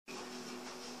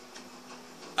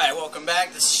Hi, welcome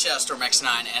back. This is Storm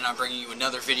X9, and I'm bringing you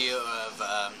another video of,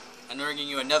 I'm bringing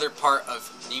you another part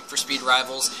of Need for Speed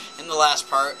Rivals. In the last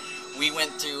part, we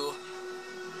went through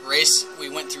Racer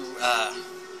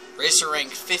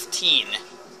Rank 15,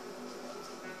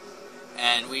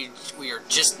 and we are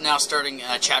just now starting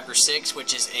Chapter 6,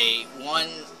 which is a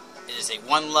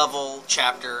one level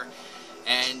chapter,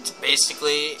 and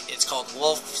basically it's called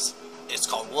Wolf's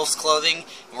Clothing, and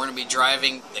we're going to be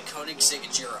driving the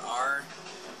Koenigsegg R.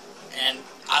 And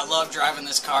I love driving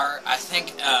this car. I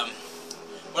think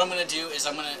what I'm going to do is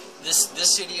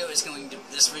this video is going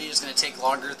to take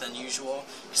longer than usual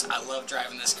because I love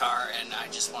driving this car, and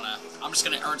I'm just going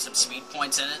to earn some speed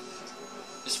points in it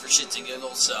just for shits and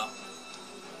giggles. So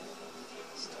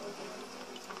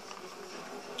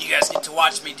you guys get to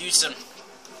watch me do some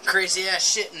crazy ass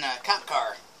shit in a cop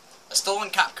car, a stolen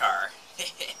cop car.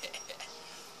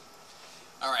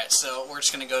 All right, so we're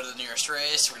just going to go to the nearest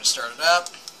race. We're going to start it up.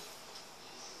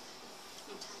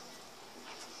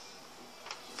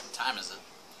 What time is it?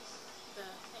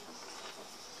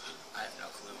 I have no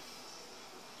clue.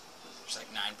 There's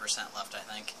like 9% left, I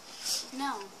think.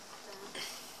 No.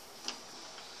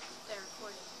 They're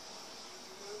recording.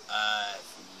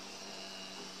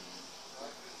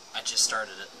 I just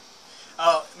started it.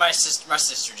 Oh, my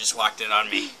sister just walked in on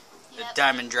me. Yep. The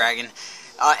Diamond Dragon.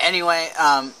 Anyway,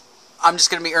 I'm just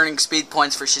going to be earning speed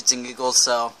points for shits and giggles,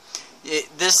 so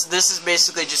this is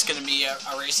basically just going to be a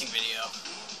racing video.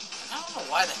 I don't know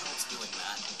why the hell it's doing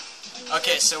that.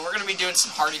 Okay, so we're going to be doing some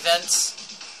hard events.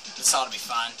 This ought to be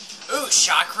fun. Ooh,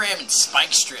 shock ram and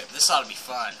spike strip. This ought to be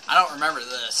fun. I don't remember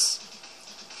this.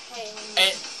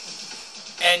 Hey.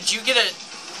 And you get a...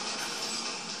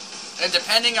 And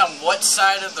depending on what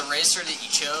side of the racer that you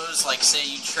chose, like say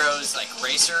you chose like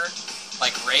racer,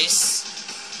 like race,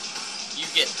 you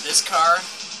get this car,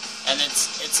 and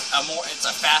it's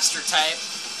a faster type.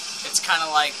 It's kind of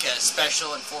like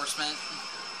special enforcement.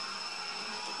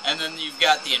 And then you've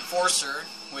got the Enforcer,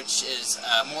 which is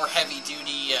a more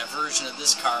heavy-duty version of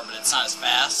this car, but it's not as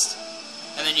fast.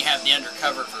 And then you have the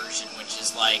Undercover version, which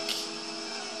is like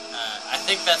I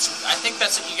think that's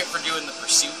what you get for doing the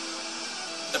pursuit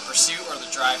or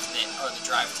the drive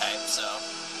type. So,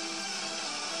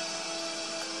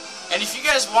 and if you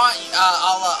guys want,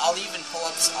 I'll even pull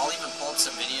up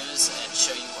some videos and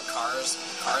show you what cars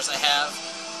I have.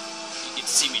 You get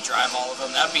to see me drive all of them.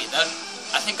 I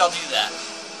think I'll do that.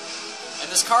 And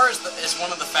this car is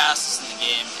one of the fastest in the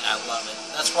game, and I love it.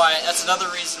 That's another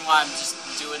reason why I'm just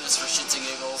doing this for shits and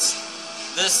giggles.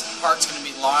 This part's going to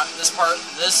be long. This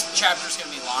chapter's going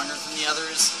to be longer than the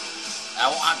others. I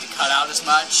won't have to cut out as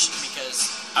much because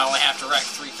I only have to wreck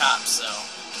 3 cops, so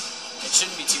it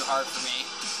shouldn't be too hard for me.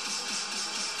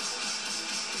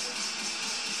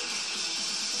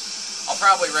 I'll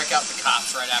probably wreck out the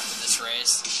cops right after this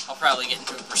race. I'll probably get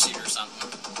into a pursuit or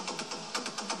something.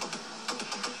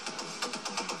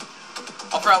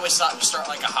 I'll probably start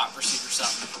like a hot pursuit or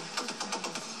something.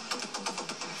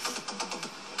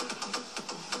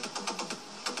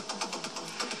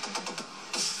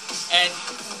 And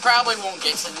we probably won't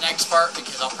get to the next part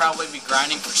because I'll probably be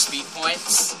grinding for speed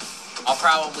points. I'll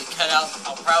probably get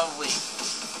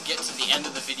to the end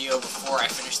of the video before I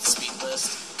finish the speed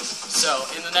list. So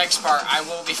in the next part, I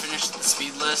will be finished with the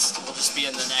speed list. We'll just be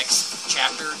in the next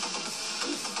chapter.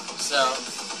 So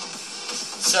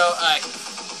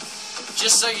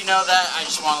just so you know that, I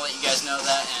just want to let you guys know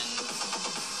that. And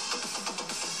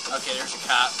okay, there's a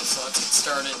cop. So let's get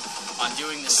started on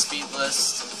doing the speed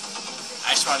list.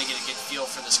 I just want to get a good feel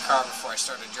for this car before I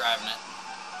started driving it.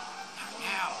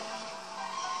 Now,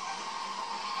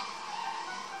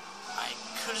 I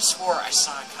could have swore I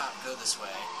saw a cop go this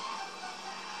way.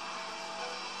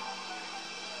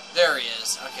 There he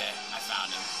is. Okay, I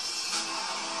found him.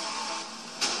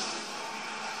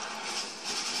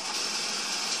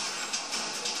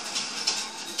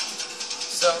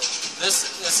 So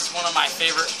this is one of my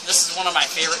favorite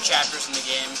chapters in the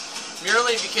game.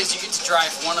 Merely because you get to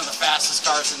drive one of the fastest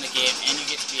cars in the game, and you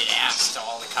get to be an ass to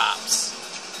all the cops.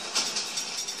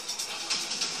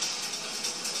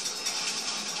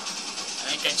 I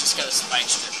think I just got a spike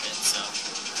strip hit, so.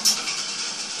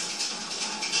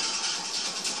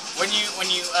 When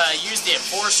you use the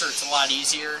Enforcer, it's a lot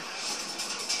easier.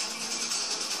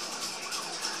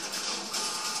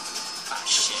 Ah,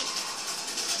 shit.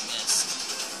 I missed.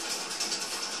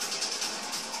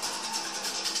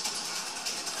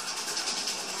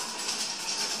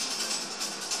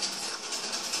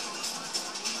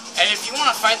 And if you want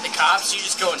to fight the cops, you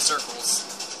just go in circles.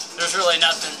 There's really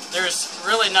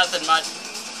nothing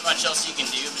much else you can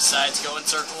do besides go in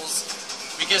circles.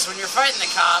 Because when you're fighting the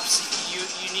cops, you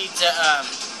need to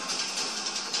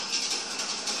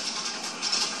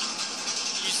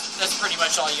that's pretty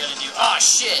much all you gotta do. Oh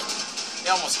shit! They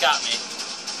almost got me.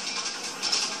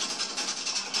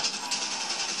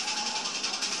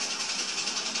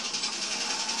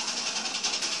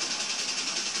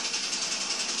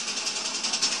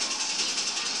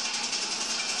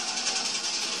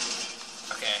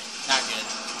 Okay, not good.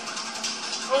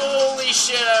 Holy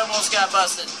shit, I almost got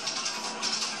busted.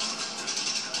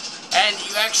 And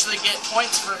you actually get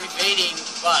points for evading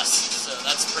busts, so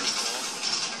that's pretty cool.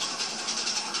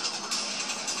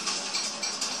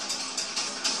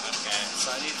 Okay,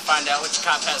 so I need to find out which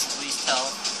cop has police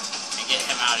health and get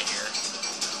him out of here.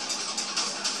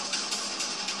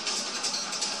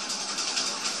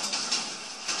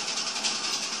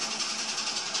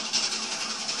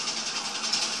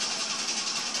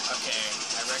 Okay,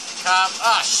 I wrecked the cop.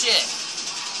 Ah, shit!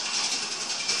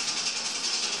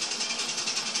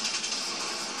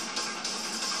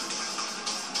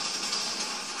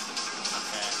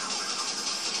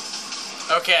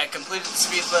 Okay, I completed the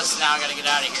speed list, now I gotta get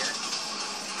out of here.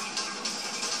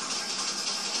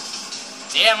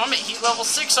 Damn, I'm at heat level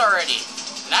 6 already.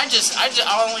 And I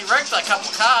only wrecked like a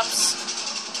couple cops.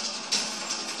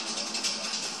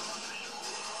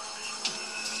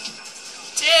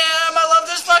 Damn, I love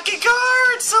this fucking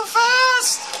car! It's so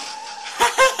fast!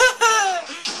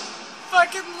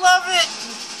 Fucking love it!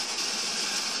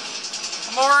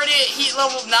 I'm already at heat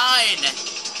level 9.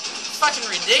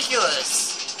 Fucking ridiculous.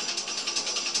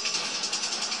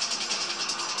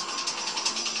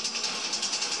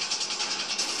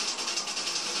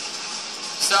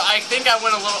 So I think I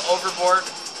went a little overboard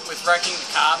with wrecking the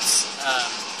cops.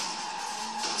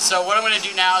 So what I'm going to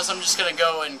do now is I'm just going to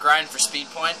go and grind for speed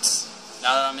points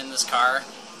now that I'm in this car.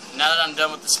 Now that I'm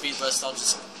done with the speed list, I'll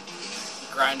just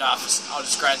grind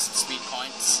some speed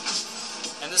points.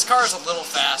 And this car is a little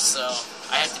fast, so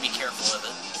I have to be careful with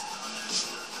it.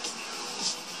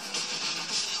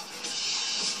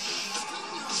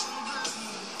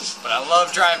 But I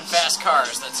love driving fast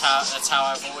cars. That's how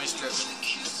I've always driven.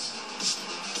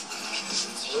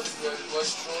 Like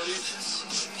shorties?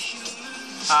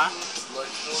 Huh? Like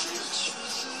shorties?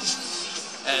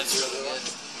 It's really good.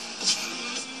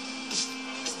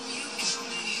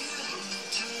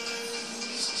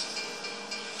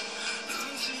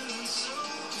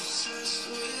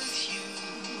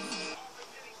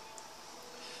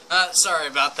 Sorry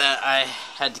about that. I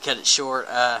had to cut it short.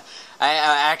 I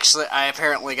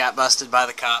apparently got busted by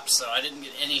the cops, so I didn't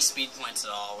get any speed points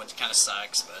at all, which kind of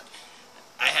sucks, but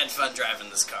I had fun driving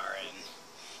this car, and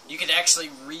you could actually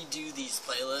redo these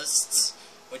playlists,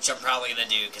 which I'm probably going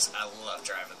to do, because I love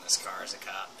driving this car as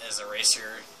a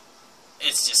racer.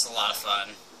 It's just a lot of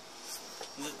fun.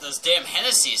 Those damn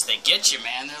Hennessy's, they get you,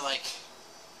 man. They're like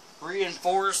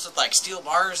reinforced with like steel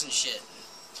bars and shit.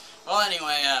 Well,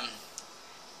 anyway,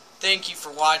 thank you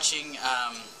for watching.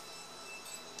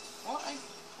 Well, I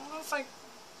don't know if I...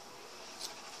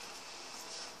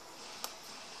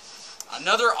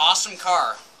 Another awesome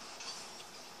car.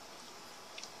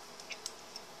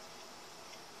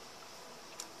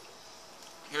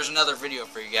 Here's another video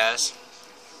for you guys.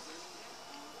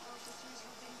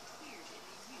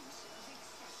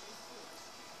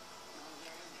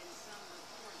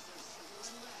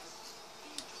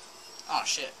 Oh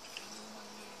shit.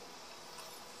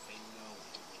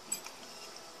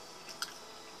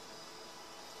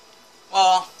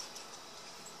 Well,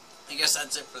 I guess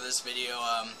that's it for this video.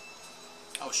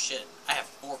 Oh shit, I have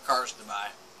 4 cars to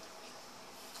buy.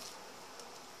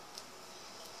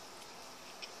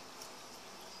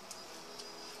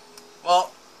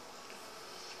 Well,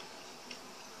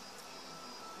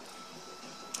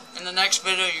 in the next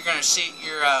video you're gonna see,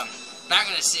 not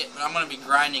gonna see it, but I'm gonna be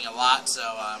grinding a lot,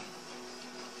 so,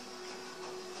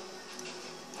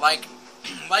 like,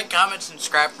 comment,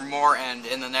 subscribe for more, and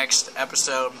in the next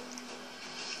episode,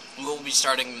 we'll be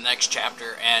starting the next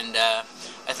chapter, and, I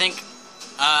think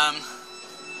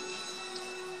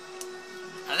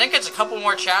it's a couple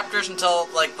more chapters until,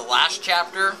 like, the last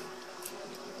chapter.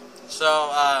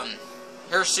 So,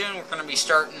 here soon we're going to be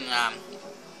starting,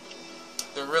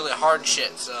 the really hard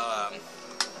shit. So,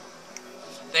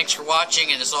 thanks for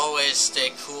watching, and as always,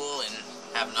 stay cool and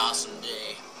have an awesome day.